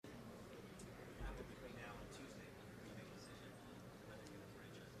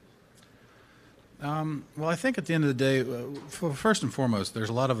Well, I think at the end of the day, first and foremost, there's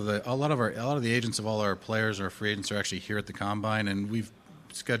a lot of the agents of all our players, our free agents, are actually here at the combine, and we've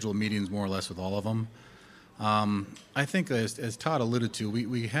scheduled meetings more or less with all of them. I think, as Todd alluded to,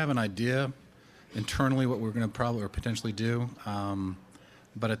 we have an idea internally what we're going to probably or potentially do,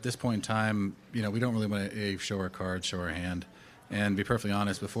 but at this point in time, we don't really want to show our cards, show our hand. And be perfectly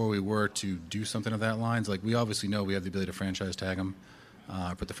honest, before we were to do something of that lines, like we obviously know we have the ability to franchise tag him,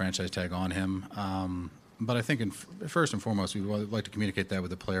 put the franchise tag on him. But I think first and foremost, we would like to communicate that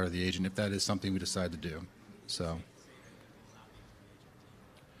with the player or the agent if that is something we decide to do. So,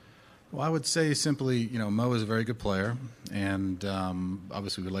 well, I would say simply, Mo is a very good player, and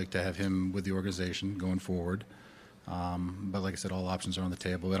obviously we'd like to have him with the organization going forward. But like I said, all options are on the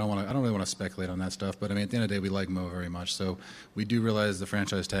table. I don't really want to speculate on that stuff. But I mean, at the end of the day, we like Mo very much. So we do realize the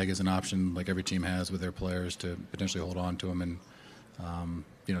franchise tag is an option, like every team has with their players, to potentially hold on to him and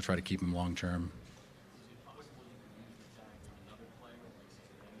try to keep him long term.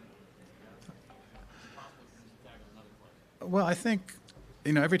 Well, I think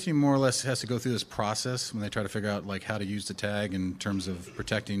every team more or less has to go through this process when they try to figure out like how to use the tag in terms of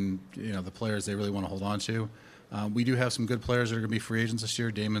protecting the players they really want to hold on to. We do have some good players that are going to be free agents this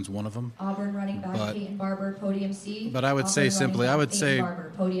year. Damon's one of them. Auburn running back Peyton Barber, Podium C. But I would say simply,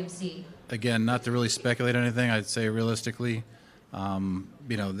 Barber, Podium C. Again, not to really speculate on anything, I'd say realistically,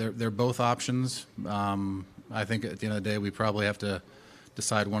 they're both options. I think at the end of the day, we probably have to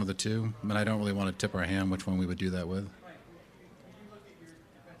decide one of the two. But I don't really want to tip our hand which one we would do that with.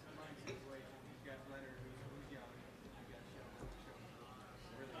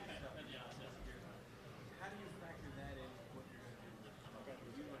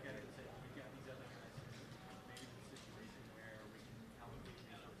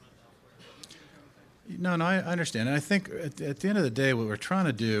 No, I understand. And I think at the end of the day, what we're trying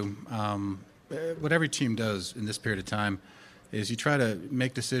to do, what every team does in this period of time, is you try to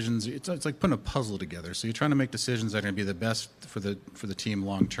make decisions. It's like putting a puzzle together. So you're trying to make decisions that are going to be the best for the team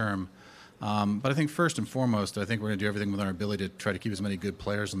long term. But I think first and foremost, I think we're going to do everything within our ability to try to keep as many good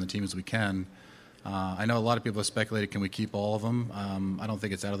players on the team as we can. I know a lot of people have speculated, can we keep all of them? I don't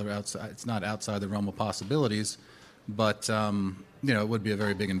think it's it's not outside the realm of possibilities. But, it would be a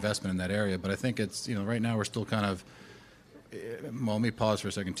very big investment in that area. But I think it's, right now we're still kind of, well, let me pause for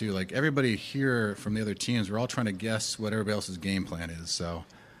a second, too. Like, everybody here from the other teams, we're all trying to guess what everybody else's game plan is. So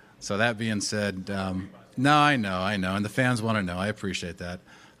that being said, no, I know. And the fans want to know. I appreciate that.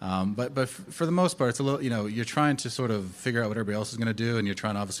 But for the most part, it's a little, you're trying to sort of figure out what everybody else is going to do, and you're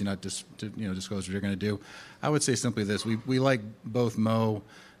trying to obviously not disclose what you're going to do. I would say simply this. We like both Mo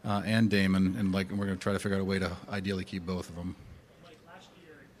and Damon, and we're going to try to figure out a way to ideally keep both of them. Like last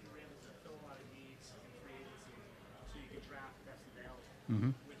year, you were able to fill a lot of needs in free agency, so you could draft the best available.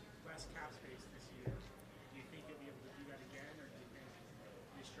 Mm-hmm. With less cap space this year, do you think you'll be able to do that again, or do you think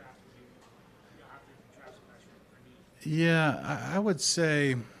this draft you'll have to draft some extra for need? Yeah, I would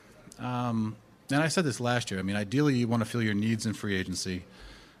say, and I said this last year. I mean, ideally, you want to fill your needs in free agency,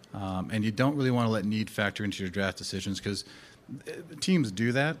 and you don't really want to let need factor into your draft decisions because teams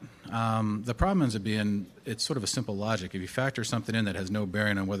do that. The problem ends up being it's sort of a simple logic. If you factor something in that has no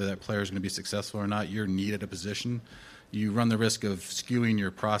bearing on whether that player is going to be successful or not, your need at a position, you run the risk of skewing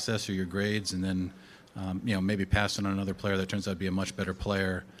your process or your grades, and then maybe passing on another player that turns out to be a much better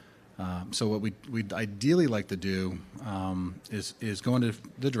player. So what we'd ideally like to do is go into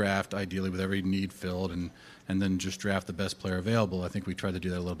the draft ideally with every need filled and then just draft the best player available. I think we tried to do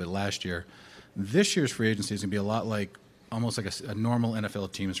that a little bit last year. This year's free agency is going to be a lot like almost like a normal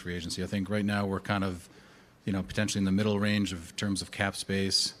NFL team's free agency. I think right now we're kind of, potentially in the middle range of terms of cap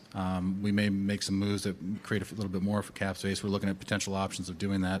space. We may make some moves that create a little bit more for cap space. We're looking at potential options of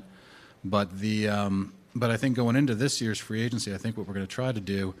doing that. But I think going into this year's free agency, I think what we're going to try to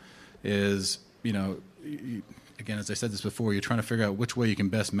do is, again, as I said this before, you're trying to figure out which way you can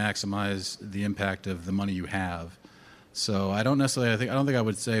best maximize the impact of the money you have. So I don't think I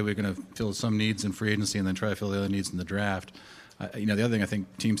would say we're going to fill some needs in free agency and then try to fill the other needs in the draft. The other thing I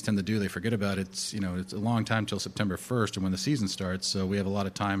think teams tend to do, they forget about it's a long time till September 1st and when the season starts. So we have a lot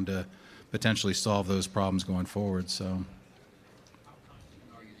of time to potentially solve those problems going forward. So.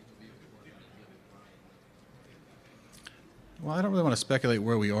 Well, I don't really want to speculate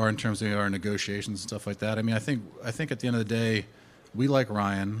where we are in terms of our negotiations and stuff like that. I mean, I think at the end of the day, we like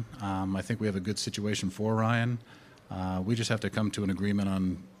Ryan. I think we have a good situation for Ryan. We just have to come to an agreement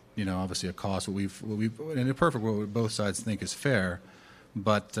on, obviously a cost. What we in a perfect world, what both sides think is fair,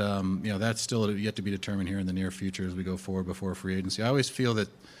 but that's still yet to be determined here in the near future as we go forward before free agency. I always feel that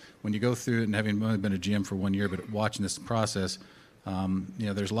when you go through it and having only been a GM for 1 year, but watching this process,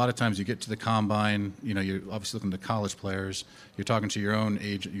 There's a lot of times you get to the combine. You're obviously looking at college players. You're talking to your own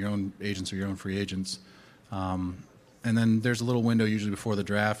agents or your own free agents, and then there's a little window usually before the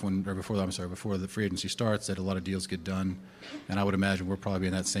draft, before the free agency starts, that a lot of deals get done. And I would imagine we're probably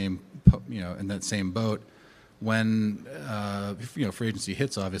in that same boat. When free agency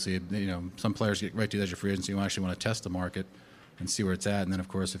hits, obviously, some players get right to the edge of free agency and actually want to test the market and see where it's at. And then, of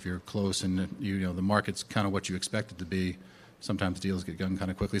course, if you're close and the market's kind of what you expect it to be, sometimes deals get done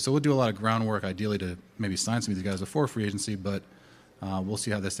kind of quickly. So we'll do a lot of groundwork, ideally, to maybe sign some of these guys before free agency. But we'll see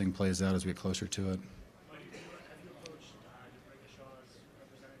how this thing plays out as we get closer to it. Have you approached Shaw's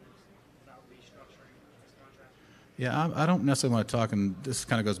representatives about restructuring this contract? Yeah, I don't necessarily want to talk, and this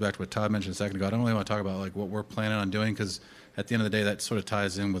kind of goes back to what Todd mentioned a second ago. I don't really want to talk about like what we're planning on doing, because at the end of the day, that sort of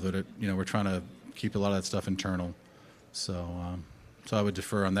ties in with it. We're trying to keep a lot of that stuff internal. So I would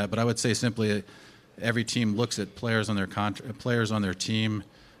defer on that. But I would say simply, every team looks at players on their team,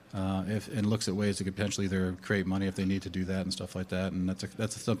 and looks at ways to could potentially either create money if they need to do that and stuff like that. And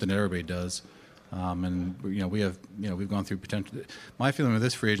that's something that everybody does. We've gone through potential. My feeling with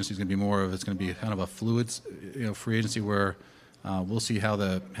this free agency is going to be it's going to be kind of a fluid, free agency where we'll see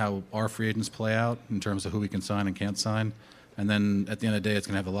how our free agents play out in terms of who we can sign and can't sign, and then at the end of the day, it's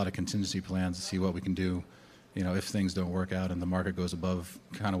going to have a lot of contingency plans to see what we can do, if things don't work out and the market goes above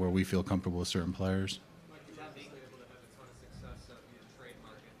kind of where we feel comfortable with certain players. Mike, you're obviously able to have a ton of success in the trade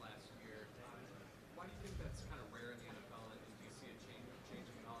market last year. Why do you think that's kind of rare in the NFL, and do you see a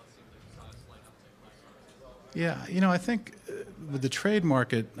changing at all? It seems like you saw a slight uptick last year. Yeah, I think with the trade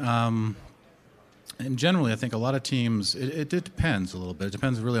market, and generally, I think a lot of teams, it depends a little bit. It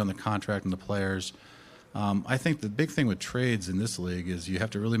depends really on the contract and the players. I think the big thing with trades in this league is you have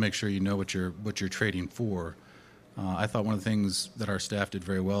to really make sure you know what you're trading for. I thought one of the things that our staff did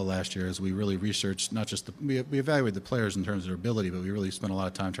very well last year is we really researched not just we evaluated the players in terms of their ability, but we really spent a lot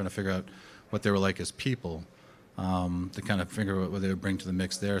of time trying to figure out what they were like as people, to kind of figure out what they would bring to the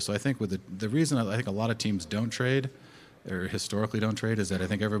mix there. So I think with the reason I think a lot of teams don't trade, or historically don't trade, is that I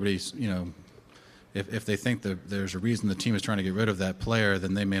think everybody's, if they think that there's a reason the team is trying to get rid of that player,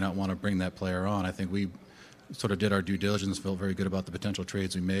 then they may not want to bring that player on. I think we sort of did our due diligence, felt very good about the potential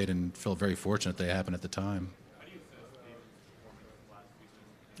trades we made, and felt very fortunate they happened at the time. How do you assess David's performance last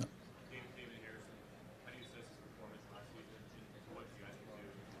season? David Harrison, how do you assess his performance last season, and what you guys can do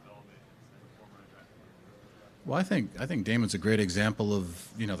to develop it as a former draft? Well, I think Damon's a great example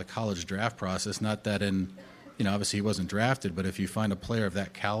of the college draft process. Not that obviously he wasn't drafted, but if you find a player of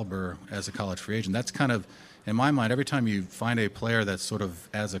that caliber as a college free agent, that's kind of, in my mind, every time you find a player that's sort of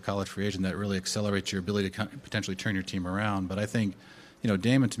as a college free agent, that really accelerates your ability to potentially turn your team around. But I think,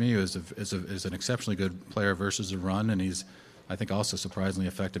 Damon to me is an exceptionally good player versus a run, and he's, I think, also surprisingly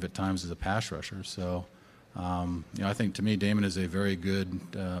effective at times as a pass rusher. So, I think to me, Damon is a very good,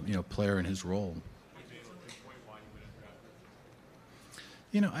 player in his role.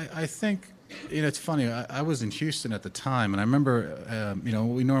 I think, it's funny. I was in Houston at the time, and I remember, what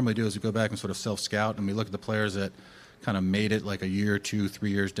we normally do is we go back and sort of self-scout, and we look at the players that kind of made it like a year, 2, 3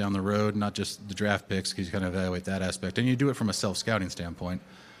 years down the road, not just the draft picks, because you kind of evaluate that aspect, and you do it from a self-scouting standpoint.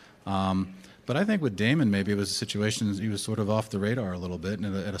 But I think with Damon, maybe it was a situation he was sort of off the radar a little bit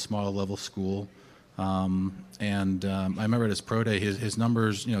at a smaller level school. I remember at his pro day, his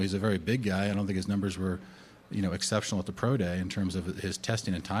numbers, he's a very big guy. I don't think his numbers were exceptional at the pro day in terms of his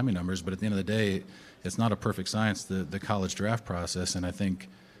testing and timing numbers. But at the end of the day, it's not a perfect science, the college draft process. And I think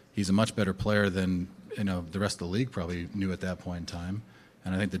he's a much better player than the rest of the league probably knew at that point in time.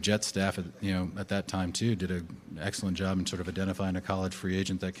 And I think the Jets staff at that time too did an excellent job in sort of identifying a college free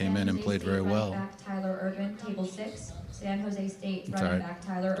agent that came in and played very well. Running back Tyler Urban, table 6. San Jose State running back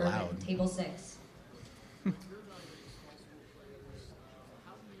Tyler Urban, table 6.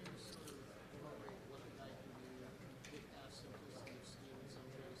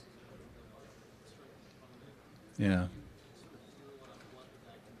 Yeah.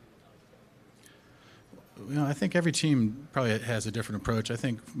 I think every team probably has a different approach. I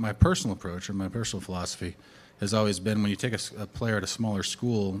think my personal approach, or my personal philosophy, has always been when you take a player at a smaller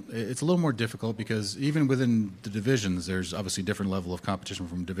school, it's a little more difficult because even within the divisions, there's obviously different level of competition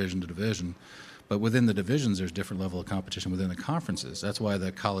from division to division. But within the divisions, there's different level of competition within the conferences. That's why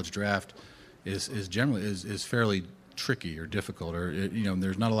the college draft is generally fairly tricky or difficult, or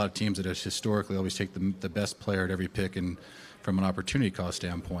there's not a lot of teams that historically always take the best player at every pick, and from an opportunity cost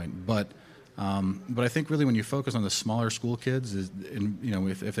standpoint. But I think really when you focus on the smaller school kids,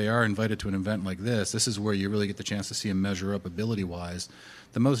 if they are invited to an event like this is where you really get the chance to see them measure up ability-wise.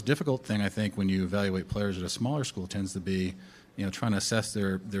 The most difficult thing I think when you evaluate players at a smaller school tends to be, trying to assess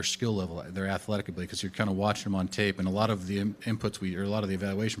their skill level, their athletic ability, because you're kind of watching them on tape, and a lot of the inputs or a lot of the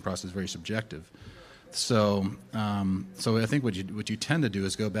evaluation process is very subjective. So, so I think what you tend to do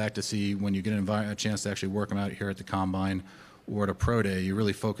is go back to see when you get a chance to actually work them out here at the combine or at a pro day. You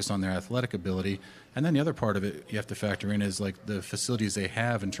really focus on their athletic ability, and then the other part of it you have to factor in is like the facilities they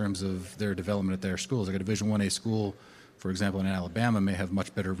have in terms of their development at their schools. Like a Division 1A school, for example, in Alabama, may have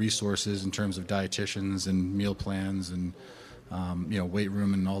much better resources in terms of dietitians and meal plans and weight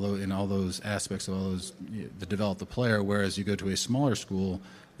room and all those aspects of all those to develop the player. Whereas you go to a smaller school,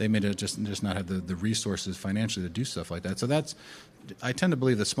 they may just not have the resources financially to do stuff like that. So I tend to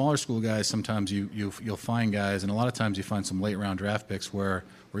believe the smaller school guys, sometimes you'll find guys, and a lot of times you find some late round draft picks or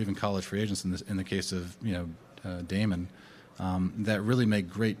even college free agents in the case of Damon, that really make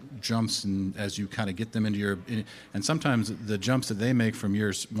great jumps, and as you kind of get them and sometimes the jumps that they make from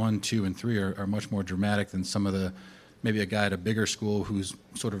years 1, 2, and 3 are much more dramatic than some of maybe a guy at a bigger school who's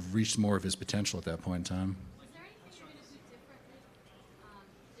sort of reached more of his potential at that point in time. Is there anything you're going to do differently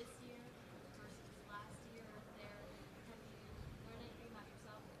this year versus last year? Have you learned anything about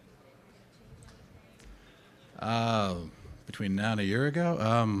yourself? Are you going to change anything? Between now and a year ago,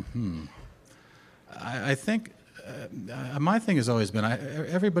 I think my thing has always been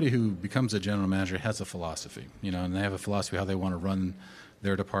everybody who becomes a general manager has a philosophy, and they have a philosophy how they want to run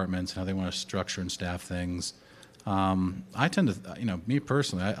their departments and how they want to structure and staff things. I tend to, me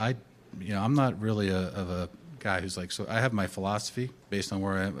personally, I'm not really of a guy who's like, so I have my philosophy based on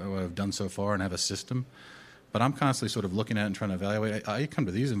what I've done so far and have a system, but I'm constantly sort of looking at it and trying to evaluate. I come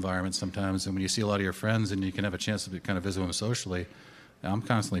to these environments sometimes, and when you see a lot of your friends and you can have a chance to kind of visit them socially, I'm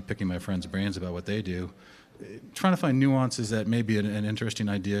constantly picking my friends' brains about what they do, trying to find nuances that may be an interesting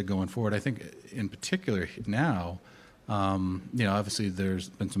idea going forward. I think in particular now, obviously there's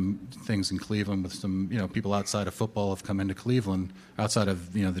been some things in Cleveland with some, people outside of football have come into Cleveland, outside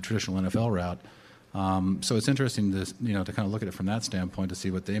of, the traditional NFL route. So it's interesting to kind of look at it from that standpoint to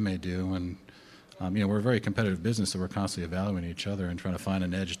see what they may do. And, we're a very competitive business, so we're constantly evaluating each other and trying to find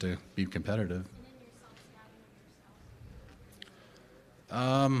an edge to be competitive.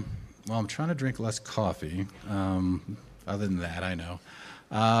 Well, I'm trying to drink less coffee. Other than that, I know.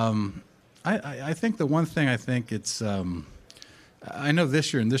 I think the one thing I know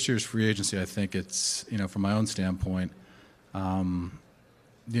this year in this year's free agency, I think it's, from my own standpoint,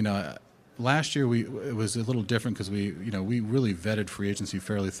 last year it was a little different because we really vetted free agency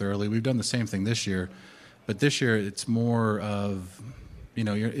fairly thoroughly. We've done the same thing this year, but this year it's more of,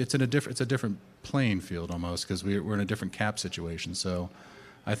 it's a different playing field almost because we're in a different cap situation. So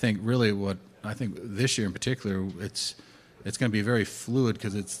I think really this year in particular, it's going to be very fluid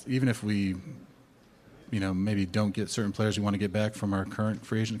because it's even if we, maybe don't get certain players we want to get back from our current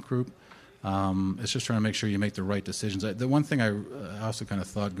free agent group, it's just trying to make sure you make the right decisions. The one thing I also kind of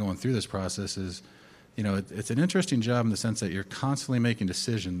thought going through this process is, it's an interesting job in the sense that you're constantly making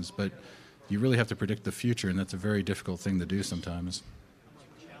decisions, but you really have to predict the future, and that's a very difficult thing to do sometimes.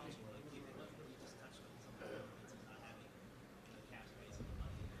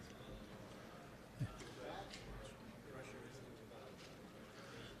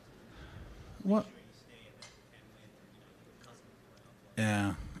 Well,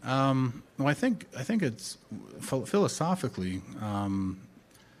 yeah. Well, I think it's philosophically. I know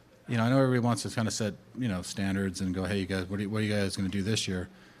everybody wants to kind of set standards and go, hey, you guys, what are you guys going to do this year?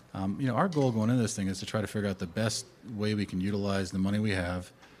 Our goal going into this thing is to try to figure out the best way we can utilize the money we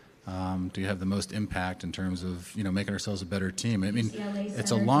have to have the most impact in terms of making ourselves a better team. I mean, it's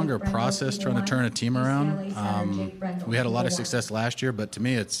a longer process trying to turn a team around. We had a lot of success last year, but to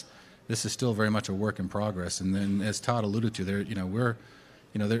me, this is still very much a work in progress. And then, as Todd alluded to,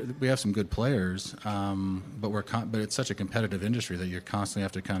 we have some good players, but it's such a competitive industry that you constantly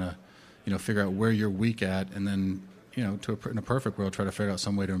have to kind of, figure out where you're weak at, and then, in a perfect world, try to figure out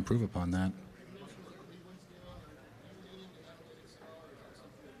some way to improve upon that.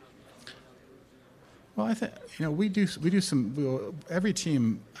 Well, I think we do some. Every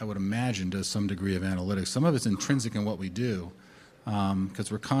team, I would imagine, does some degree of analytics. Some of it's intrinsic in what we do.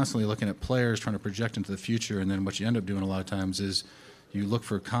 Because we're constantly looking at players, trying to project into the future, and then what you end up doing a lot of times is you look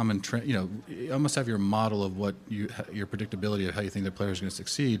for common trend. You almost have your model of what your predictability of how you think the player is going to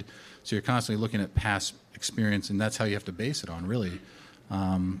succeed. So you're constantly looking at past experience, and that's how you have to base it on, really.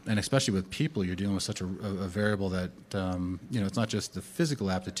 And especially with people, you're dealing with such a variable that it's not just the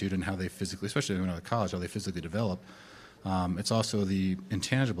physical aptitude and how they physically, especially when they're at college, how they physically develop. It's also the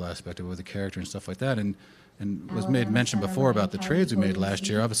intangible aspect of it with the character and stuff like that. And was made mention before about the trades we made last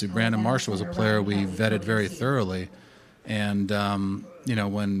year. Obviously, Brandon Marshall was a player we vetted very thoroughly, and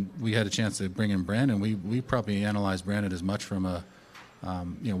when we had a chance to bring in Brandon, we probably analyzed Brandon as much from a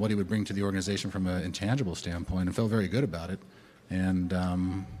what he would bring to the organization from an intangible standpoint, and felt very good about it. And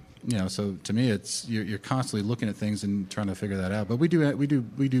so to me, it's you're constantly looking at things and trying to figure that out. But we do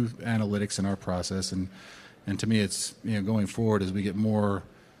analytics in our process, and to me, it's going forward as we get more,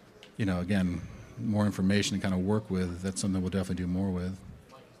 again, more information to kind of work with. That's something we'll definitely do more with.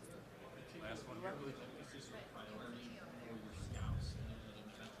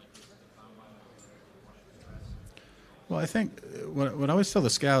 Well, I think what I always tell the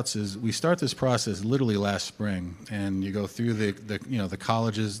scouts is we start this process literally last spring, and you go through the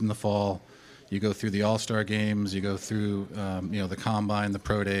colleges in the fall, you go through the All-Star games, you go through the combine, the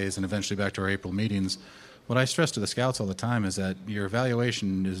pro days, and eventually back to our April meetings. What I stress to the scouts all the time is that your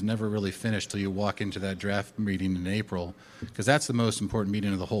evaluation is never really finished till you walk into that draft meeting in April, because that's the most important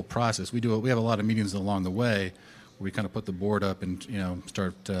meeting of the whole process. We have a lot of meetings along the way. We kind of put the board up and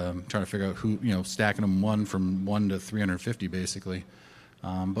start trying to figure out who stacking them from 1 to 350 basically.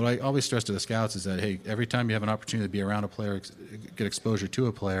 But I always stress to the scouts is that hey, every time you have an opportunity to be around a player, get exposure to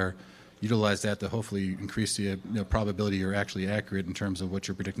a player, utilize that to hopefully increase the probability you're actually accurate in terms of what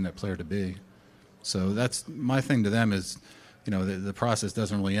you're predicting that player to be. So that's my thing to them is the process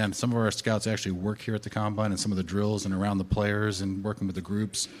doesn't really end. Some of our scouts actually work here at the combine and some of the drills and around the players and working with the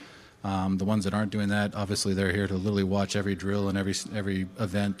groups. The ones that aren't doing that, obviously, they're here to literally watch every drill and every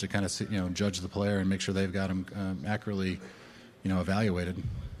event to kind of judge the player and make sure they've got them accurately, evaluated.